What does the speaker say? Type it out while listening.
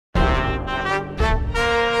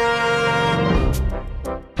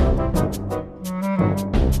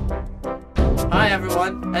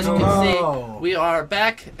As you can see, we are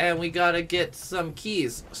back, and we gotta get some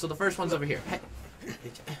keys. So the first one's over here. Hey.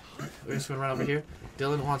 We're just gonna run over here.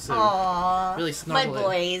 Dylan wants to really snuggle my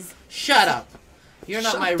boys. Shut up! You're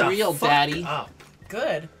not my real daddy.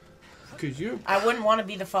 Good. Cause you. I wouldn't want to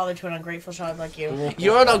be the father to an ungrateful child like you.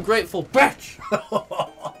 You're an ungrateful bitch.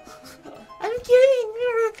 I'm kidding.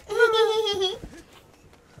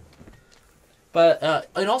 But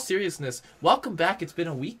in all seriousness, welcome back. It's been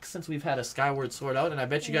a week since we've had a Skyward Sword out, and I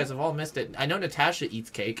bet you guys have all missed it. I know Natasha eats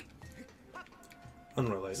cake.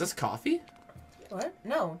 Unrelated. Is this coffee? What?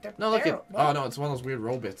 No. No, look at. Oh no, it's one of those weird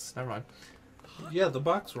robots. Never mind. Yeah, the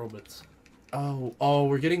box robots. Oh,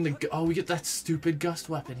 we're getting the. Oh, we get that stupid gust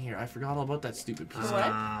weapon here. I forgot all about that stupid piece. What?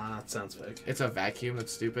 That sounds fake. It's a vacuum.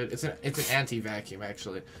 That's stupid. It's an anti-vacuum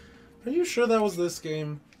actually. Are you sure that was this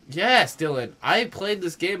game? Yes, Dylan. I played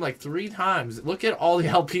this game like 3 times. Look at all the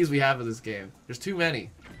LPs we have in this game. There's too many.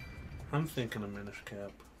 I'm thinking of Minish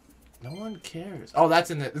Cap. No one cares. Oh, that's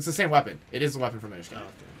in the. It's the same weapon. It is the weapon from Minish Cap.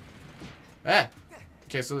 Eh.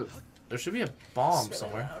 Okay, so there should be a bomb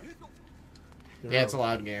somewhere. Yeah, it's a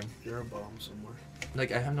loud game. You're a bomb somewhere.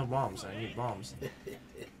 Like, I have no bombs. I need bombs.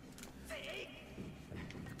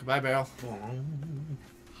 Goodbye, barrel.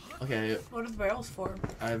 Okay. What are the barrels for?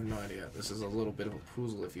 I have no idea. This is a little bit of a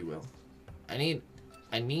puzzle, if you will. I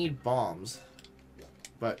need bombs,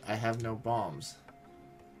 but I have no bombs.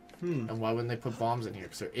 And why wouldn't they put bombs in here?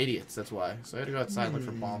 Because they're idiots, that's why. So I had to go outside and look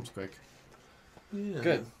for bombs quick.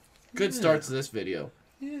 Yeah. Good start to this video.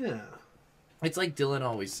 Yeah. It's like Dylan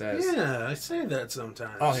always says. Yeah, I say that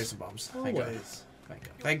sometimes. Oh, here's some bombs. Thank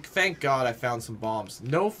God. Thank God I found some bombs.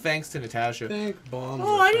 No thanks to Natasha. Thank bombs.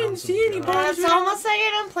 Oh, I didn't see any bombs. It's almost like I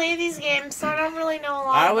don't play these games, so I don't really know a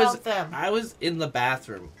lot about them. I was in the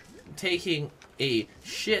bathroom taking a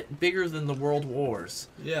shit bigger than the World Wars.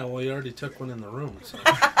 Yeah, well, you already took one in the room. So.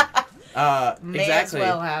 May exactly. as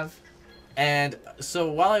well have. And so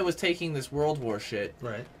while I was taking this World War shit,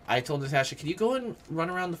 right, I told Natasha, "Can you go and run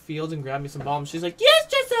around the field and grab me some bombs?" She's like, "Yes,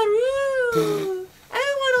 Jessaru!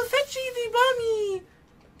 I want to fetch you the bomby."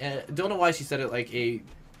 And don't know why she said it like a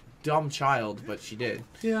dumb child, but she did.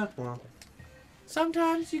 Yeah, well.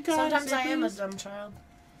 Sometimes you got it. Sometimes I am a dumb child.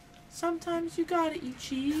 Sometimes you got it, you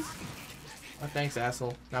cheese. Oh, thanks,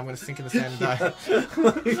 asshole. Now I'm gonna sink in the sand and die.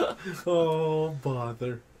 Oh,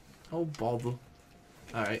 bother. Oh, bother.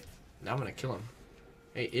 Alright, now I'm gonna kill him.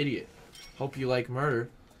 Hey, idiot. Hope you like murder.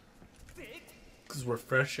 Because we're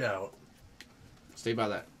fresh out. Stay by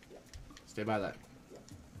that. Stay by that.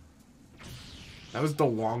 That was the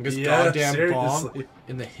longest goddamn bomb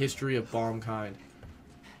in the history of bomb kind.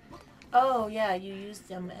 Oh, yeah, you used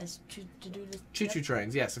them as to do this. Choo-choo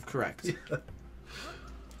trains, yes, correct. Yeah.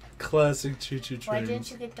 Classic choo-choo trains. Why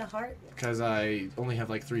didn't you get the heart? Because I only have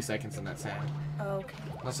like 3 seconds in that sand. Oh, okay.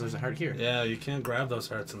 Unless there's a heart here. Yeah, you can't grab those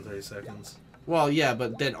hearts in 3 seconds. Well, yeah,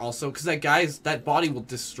 but then also, because that body will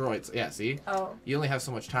destroy it. Yeah, see? Oh. You only have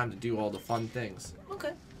so much time to do all the fun things.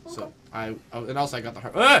 Okay. So, and also I got the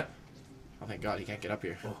heart. Ah! Oh, thank God, he can't get up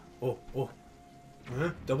here. Oh.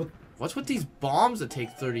 Double. What's with these bombs that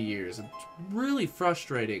take 30 years? It's really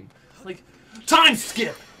frustrating. Like, time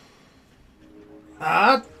skip!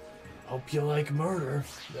 Hope you like murder.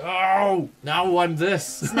 Oh! Now I'm this.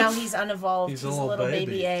 So now he's unevolved. He's He's a little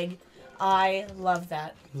baby egg. I love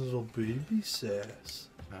that. Little baby sass.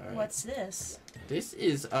 Right. What's this? This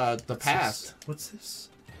is the past. What's this?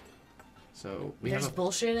 So There's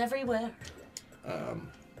bullshit everywhere.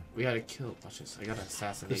 We gotta kill. Watch this. I got an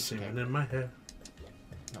assassination. There's in my hair.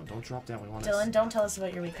 No, don't drop down. We want Dylan, don't tell us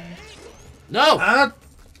about your weekend. No! Ah!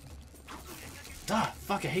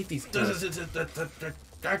 Fuck, I hate these.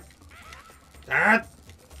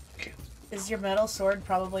 Is your metal sword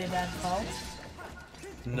probably a bad call?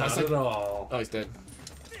 Not at all. Oh, he's dead.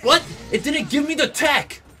 What? It didn't give me the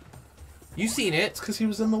tech! You seen it. It's because he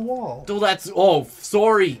was in the wall. So that's... Oh,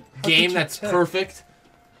 sorry. How Game, that's perfect.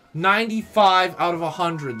 95 out of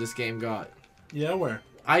 100 this game got. Yeah, where?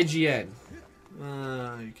 IGN.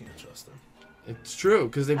 You can't trust them. It's true,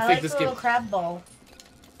 because they I think like this the game... little crab ball.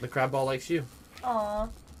 The crab ball likes you. Aw.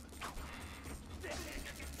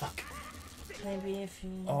 Fuck. Maybe if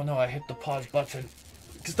you... Oh no, I hit the pause button.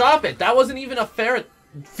 Stop it! That wasn't even a fair...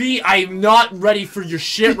 V, I'm not ready for your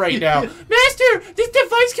shit right now. Master, this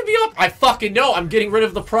device can be up. I fucking know. I'm getting rid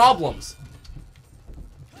of the problems.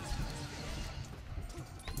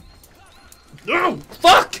 No,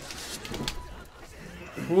 fuck!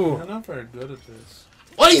 Ooh. I'm not very good at this.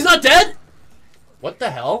 What? He's not dead? What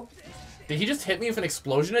the hell? Did he just hit me with an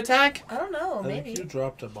explosion attack? I don't know. I Maybe. think you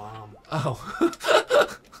dropped a bomb. Oh.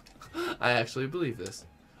 I actually believe this.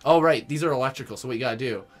 Oh, right. These are electrical, so what you gotta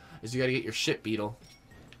do is you gotta get your shit beetle.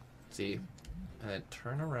 See? And then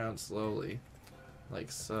turn around slowly.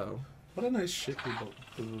 Like so. What a nice shit beetle.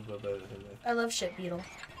 I love shit beetle.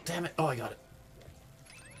 Damn it. Oh, I got it.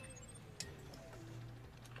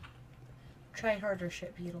 Try harder,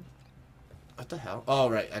 shit beetle. What the hell? Oh,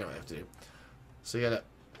 right. I know what I have to do. So you gotta...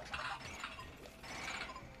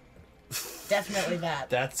 Definitely that.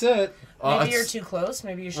 That's it. Maybe you're too close.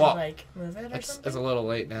 Maybe you should, like, move it or something. It's a little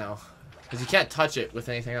late now. Because you can't touch it with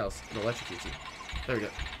anything else. It'll electrocute you. There we go.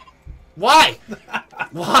 Why?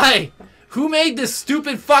 Why? Who made this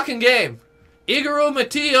stupid fucking game? Igaro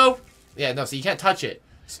Matteo. Yeah, no, so you can't touch it.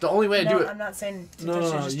 It's the only way to do it. I'm not saying to touch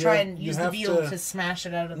it. Just try and use the beetle to smash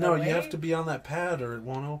it out of the way. No, you have to be on that pad or it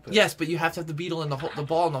won't open. Yes, but you have to have the beetle in the hole, the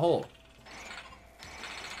ball in the hole.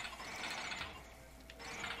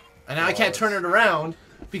 And now I can't turn it around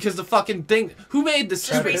because the fucking thing... Who made this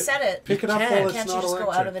Just stupid... reset it. Pick it up while it's not electric. Can't you just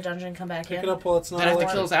go out of the dungeon and come back in? Pick it up while it's not electric. Then I have electric.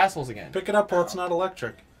 to kill his assholes again. Pick it up while it's not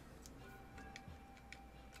electric.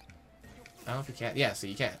 I don't know if you can. Yeah, so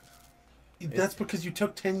you can't. That's because you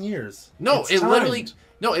took 10 years. No, it's it timed. literally...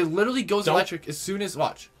 No, it literally goes Don't- electric as soon as...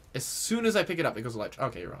 Watch. As soon as I pick it up, it goes electric.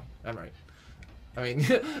 Okay, you're wrong. I'm right. I mean...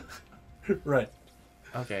 Right.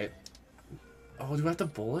 Okay. Oh, do I have to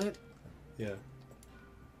bullet? Yeah.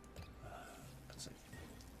 Let's see.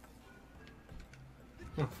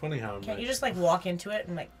 Oh, funny how I'm Can't you just, like, walk into it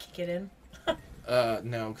and, like, kick it in?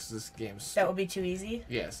 No, because this game's... That would be too easy.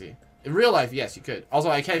 Yeah, see. In real life, yes, you could. Also,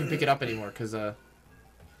 I can't even pick it up anymore, because,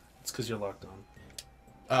 It's because you're locked on.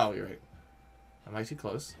 Oh, you're right. Am I too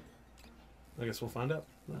close? I guess we'll find out.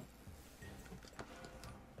 No.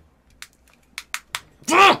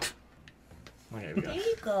 Fuck! Okay, we There go.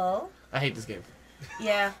 you go. I hate this game.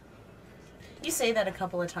 Yeah. You say that a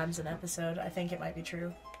couple of times an episode. I think it might be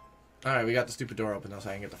true. Alright, we got the stupid door open now, so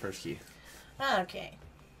I can get the first key. Okay.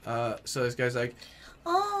 So this guy's like,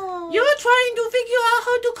 Oh. you're trying to figure out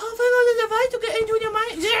how to configure the device to get into your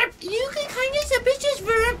mind. Zip! You can kind of suspicious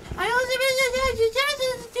verb. I also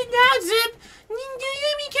now, Zip. Do you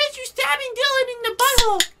hear me catch you stabbing Dylan in the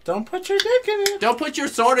butthole? Don't put your dick in it. Don't put your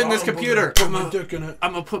sword in this computer. Put my dick in it.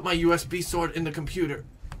 I'm gonna put my USB sword in the computer.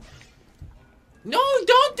 No,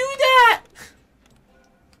 don't do that!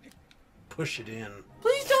 Push it in.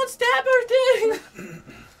 Please don't stab her thing!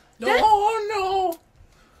 No.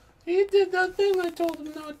 He did that thing I told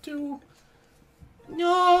him not to.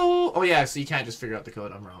 No! Oh yeah, so you can't just figure out the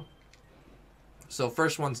code. I'm wrong. So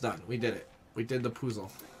first one's done. We did it. We did the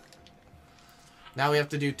puzzle. Now we have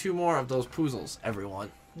to do 2 more of those puzzles,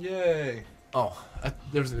 everyone. Yay. Oh,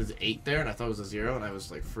 there was an 8 there, and I thought it was a 0, and I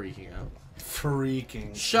was like freaking out.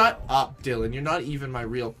 Freaking. Shut up, Dylan. You're not even my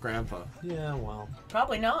real grandpa. Yeah, well.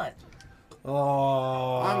 Probably not.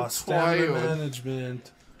 Oh, I'm stamina tired.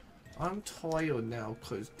 management. I'm tired now,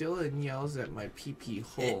 because Dylan yells at my pee-pee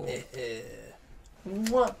hole.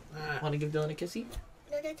 What? Want to give Dylan a kissy?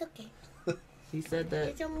 No, that's okay. He said that.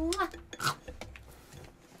 It's a mwah.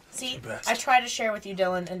 See, Best. I try to share with you,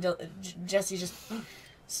 Dylan, and Jesse just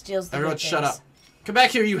steals the Everyone good shut things. up. Come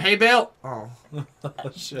back here, you hay bale! Oh.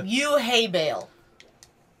 Oh, shit. You hay bale.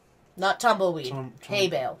 Not tumbleweed. Hay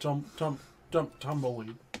bale.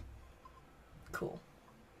 Tumbleweed. Cool.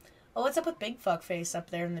 Oh, what's up with Big Fuck Face up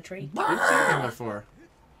there in the tree? What are you doing for?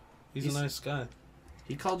 He's He's- a nice guy.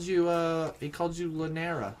 He called you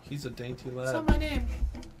Lanera. He's a dainty That's not lad. my name.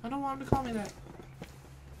 I don't want him to call me that.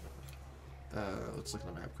 Let's look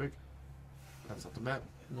at the map quick. That's not the map.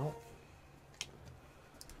 Nope.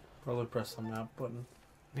 Probably press the map button.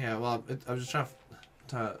 Yeah, well, I was just trying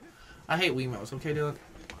to... I hate Wiimotes, okay, Dylan?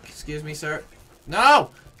 Excuse me, sir.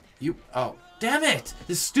 No! You... Oh, damn it!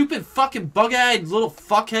 This stupid fucking bug-eyed little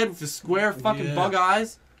fuckhead with the square fucking bug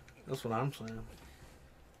eyes. That's what I'm saying.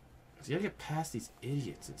 You gotta get past these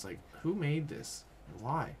idiots. It's like, who made this? And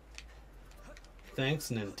why? Thanks,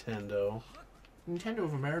 Nintendo. Nintendo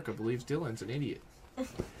of America believes Dylan's an idiot.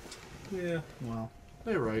 Yeah, well.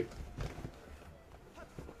 They're right.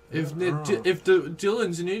 If Yeah,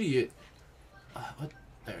 Dylan's an idiot... what?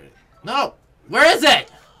 There it is. No! Where is it?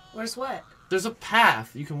 Where's what? There's a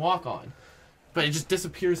path you can walk on. But it just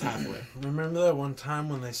disappears halfway. Remember that one time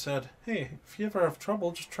when they said, hey, if you ever have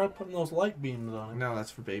trouble, just try putting those light beams on it? No, that's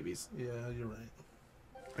for babies. Yeah, you're right.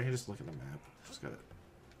 I can just look at the map. Just gotta...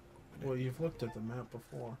 Well, you've looked at the map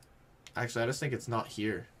before. Actually, I just think it's not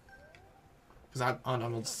here. Because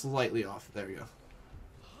I'm slightly off. There we go.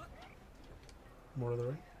 More to the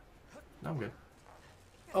right? No, I'm good.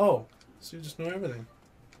 Oh, so you just know everything.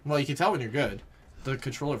 Well, you can tell when you're good. The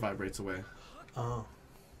controller vibrates away. Oh,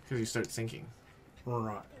 Because you start sinking.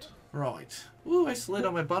 right. Right. Ooh, I slid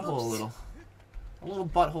on my butthole a little. A little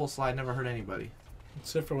butthole slide never hurt anybody.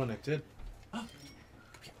 Except for when it did.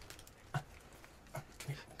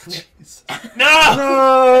 Come here. Jesus.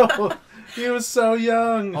 No! No! He was so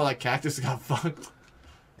young. Oh, that cactus got fucked.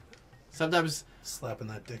 Sometimes... Slapping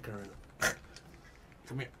that dick around.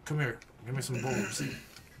 Come here. Come here. Give me some booms.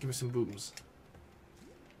 Give me some booms.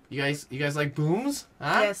 You guys like booms?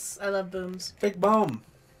 Huh? Yes, I love booms. Big bomb.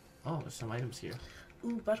 Oh, there's some items here.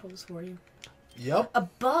 Ooh, buttholes for you. Yep. A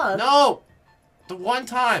bug? No! The one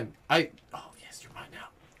time Oh, yes, you're mine now.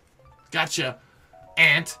 Gotcha,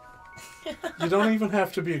 ant. You don't even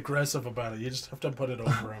have to be aggressive about it. You just have to put it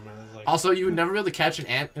over him. And it's like... Also, you would never be able to catch an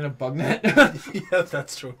ant in a bug net. Yeah,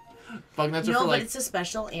 that's true. Bug nets are No, for but like... it's a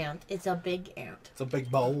special ant. It's a big ant. It's a big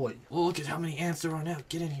boy. Well, look at how many ants there are now.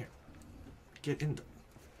 Get in here. Get in.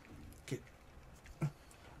 Get.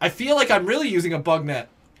 I feel like I'm really using a bug net.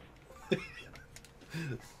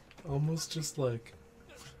 Almost just like...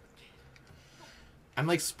 I'm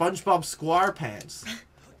like SpongeBob SquarePants.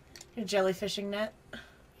 Your jellyfishing net.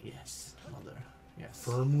 Yes, mother. Yes.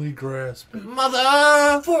 Firmly grasp it.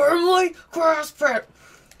 Mother! Firmly grasp it.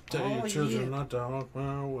 Tell your Oh, children yeah. not to honk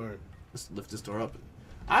my word. Let's lift this door up.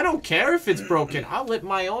 I don't care if it's broken. I'll let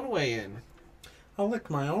my own way in. I'll lick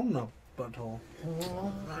my own butthole.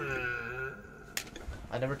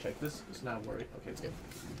 I never checked this. It's not worried. Okay, it's good.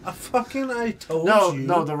 I told No, you.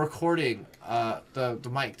 no, the recording. The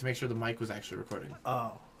mic, to make sure the mic was actually recording.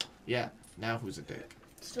 Oh. Yeah. Now who's a dick?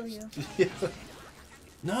 Still you. Yeah.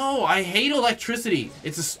 No, I hate electricity.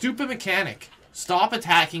 It's a stupid mechanic. Stop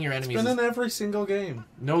attacking your enemies. Been in every single game.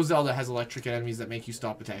 No Zelda has electric enemies that make you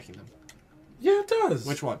stop attacking them. Yeah, it does.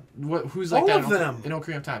 Which one? Who's like All that of them. in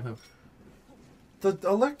Ocarina of Time? Who? The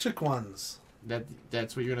electric ones.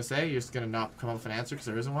 That's what you're gonna say? You're just gonna not come up with an answer because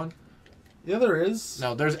there isn't one? Yeah, there is.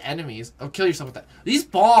 No, there's enemies. Oh, kill yourself with that. These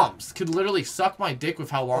bombs could literally suck my dick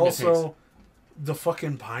with how long it takes. Also, the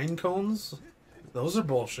fucking pine cones. Those are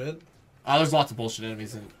bullshit. Oh, there's lots of bullshit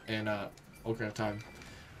enemies in Ocarina of Time.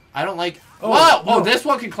 I don't like... Oh, Whoa! no. Oh, this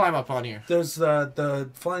one can climb up on here. There's the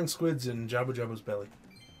flying squids in Jabu Jabu's belly.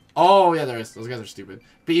 Oh, yeah, there is. Those guys are stupid.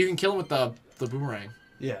 But you can kill them with the boomerang.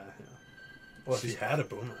 Yeah. Well, if you had a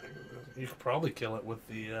boomerang, you could probably kill it with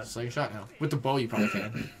the... Slingshot now. With the bow, you probably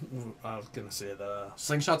can. I was gonna say the...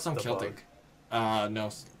 Slingshots don't The kill bug. things. No,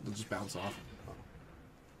 they'll just bounce off.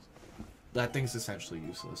 That thing's essentially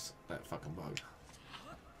useless, that fucking bug.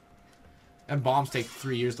 And bombs take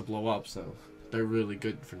 3 years to blow up, so they're really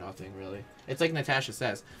good for nothing, really. It's like Natasha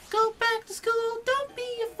says, go back to school, don't be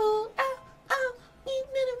a fool. Ow, ow,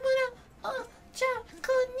 oh, child,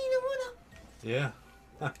 Yeah.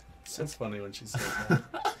 It's funny when she says that.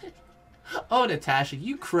 oh, Natasha,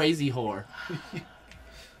 you crazy whore.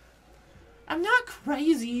 I'm not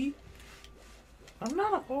crazy. I'm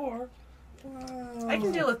not a whore. Wow. I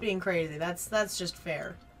can deal with being crazy. That's just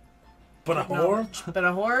fair. But a No. whore? But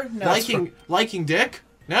a whore? No. Liking dick?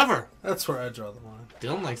 Never. That's where I draw the line.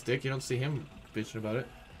 Dylan likes dick. You don't see him bitching about it.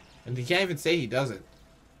 And he can't even say he doesn't.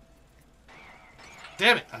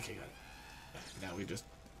 Damn it. Okay, good. Now we just...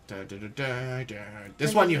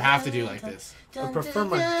 This one you have to do like this. I prefer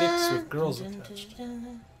my dicks with girls attached.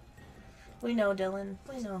 We know, Dylan.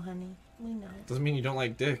 We know, honey. We know. Doesn't mean you don't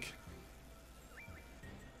like dick.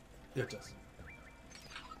 It does.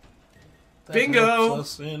 That Bingo!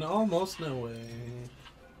 helps us in almost no way.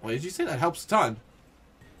 Why did you say that? Helps a ton.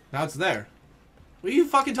 Now it's there. What are you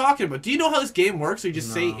fucking talking about? Do you know how this game works, or you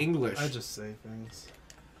just say No, English? I just say things.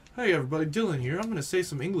 Hey everybody, Dylan here. I'm gonna say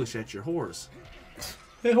some English at your whores.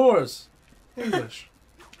 Hey, whores. English.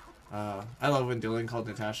 I love when Dylan called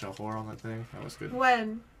Natasha a whore on that thing. That was good.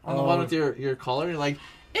 When? On the one with your collar, you're like,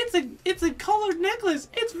 it's a colored necklace.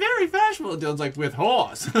 It's very fashionable. Dylan's like, with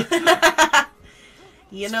horse.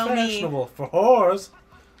 You It's know me. fashionable for whores.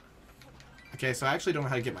 Okay, so I actually don't know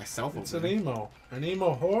how to get myself It's over an emo. An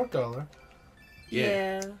emo whore color.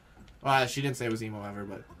 Yeah. Well, she didn't say it was emo ever,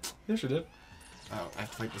 but... Yes, you did. Oh, I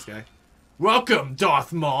have to fight this guy. Welcome,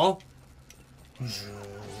 Darth Maul!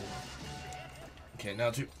 Okay, now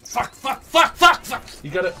to... Fuck! You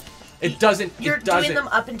gotta... It doesn't... You're it doesn't. doing them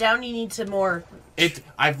up and down. You need to more.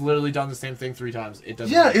 I've literally done the same thing 3 times. It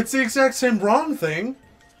doesn't... Yeah, it's the exact same wrong thing.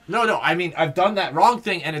 No, I mean, I've done that wrong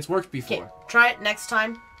thing, and it's worked Okay, before. try it next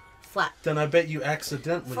time. Flat. Then I bet you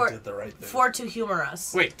accidentally For- did the right thing. For to humor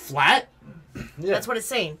us. Wait, flat? Yeah. That's what it's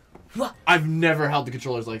saying. Wha- I've never held the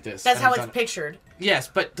controllers like this. That's and how I've it's done it. pictured. Yes,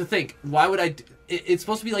 but to think, why would I... It's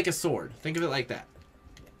supposed to be like a sword. Think of it like that.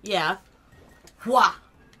 Yeah. Wha.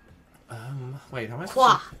 Wait, how am I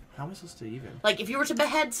Qua. supposed to... How am I supposed to even... Like, if you were to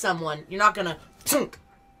behead someone, you're not gonna tunk.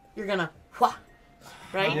 You're gonna wha.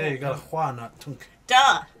 Right? Yeah, you got a hua, not tunk.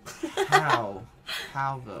 Duh. How?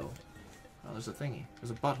 How, though? Oh, there's a thingy.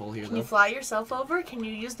 There's a butthole here, Can you though. fly yourself over? Can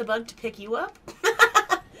you use the bug to pick you up?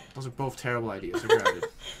 Those are both terrible ideas. They're grounded.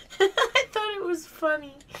 I thought it was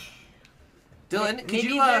funny. Dylan, could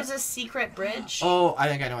Maybe you, there's a secret bridge. Oh, I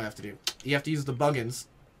think I know what I have to do. You have to use the Buggins.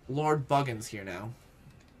 Lord Buggins here now.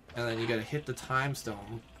 And then you gotta hit the time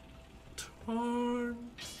stone. Time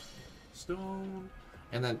stone.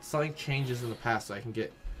 And then something changes in the past so I can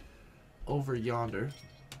get over yonder.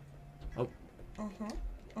 Oh.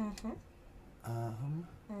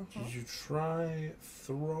 Did you try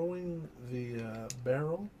throwing the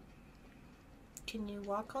barrel? Can you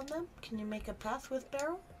walk on them? Can you make a path with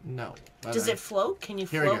barrel? No. Does it float? Can you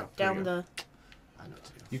Here we go. float down the... I know what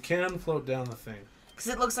to do. You can float down the thing. Because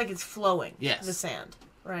it looks like it's flowing. Yes. The sand,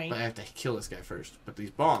 right? But I have to kill this guy first. But these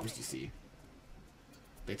bombs, you see,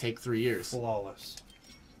 they take 3 years. Flawless.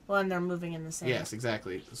 Well, and they're moving in the sand. Yes,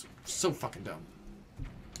 exactly. It's so fucking dumb.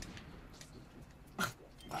 Oh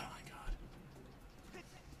my god.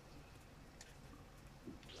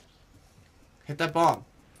 Hit that bomb.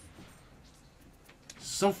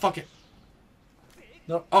 So fucking...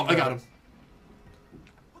 No. Oh, I got him.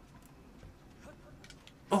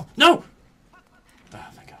 Oh, no!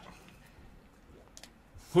 Ah, thank God.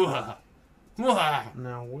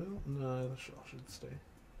 Now, no, the shell should stay.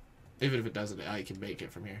 Even if it doesn't, I can make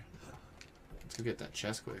it from here. Let's go get that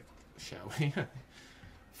chest quick, shall we?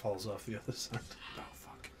 Falls off the other side. Oh,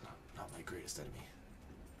 fuck. Not my greatest enemy.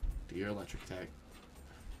 Do your electric attack.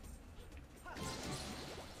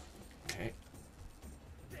 Okay.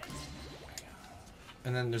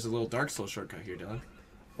 And then there's a little Dark Souls shortcut here, Dylan.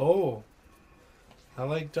 Oh. I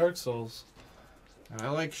like Dark Souls. And I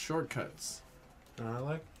like shortcuts. And I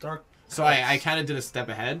like Dark... So I kind of did a step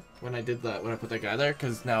ahead when I did when I put that guy there,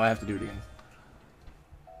 because now I have to do it again.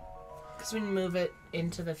 Because we move it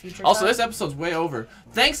into the future. Also, time. this episode's way over.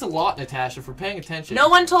 Thanks a lot, Natasha, for paying attention. No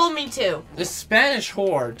one told me to. This Spanish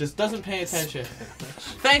whore just doesn't pay attention.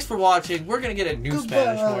 Thanks for watching. We're going to get a new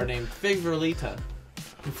Spanish whore named Figurita.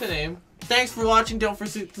 What's the name? Thanks for watching. Don't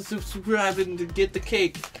forget to subscribe and to get the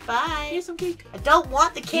cake. Bye. Here's some cake. I don't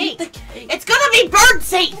want the cake. Eat the cake. It's gonna be bird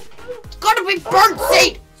seed. It's gonna be bird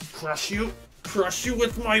seed. Crush you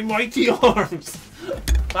with my mighty arms.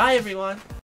 Bye, everyone.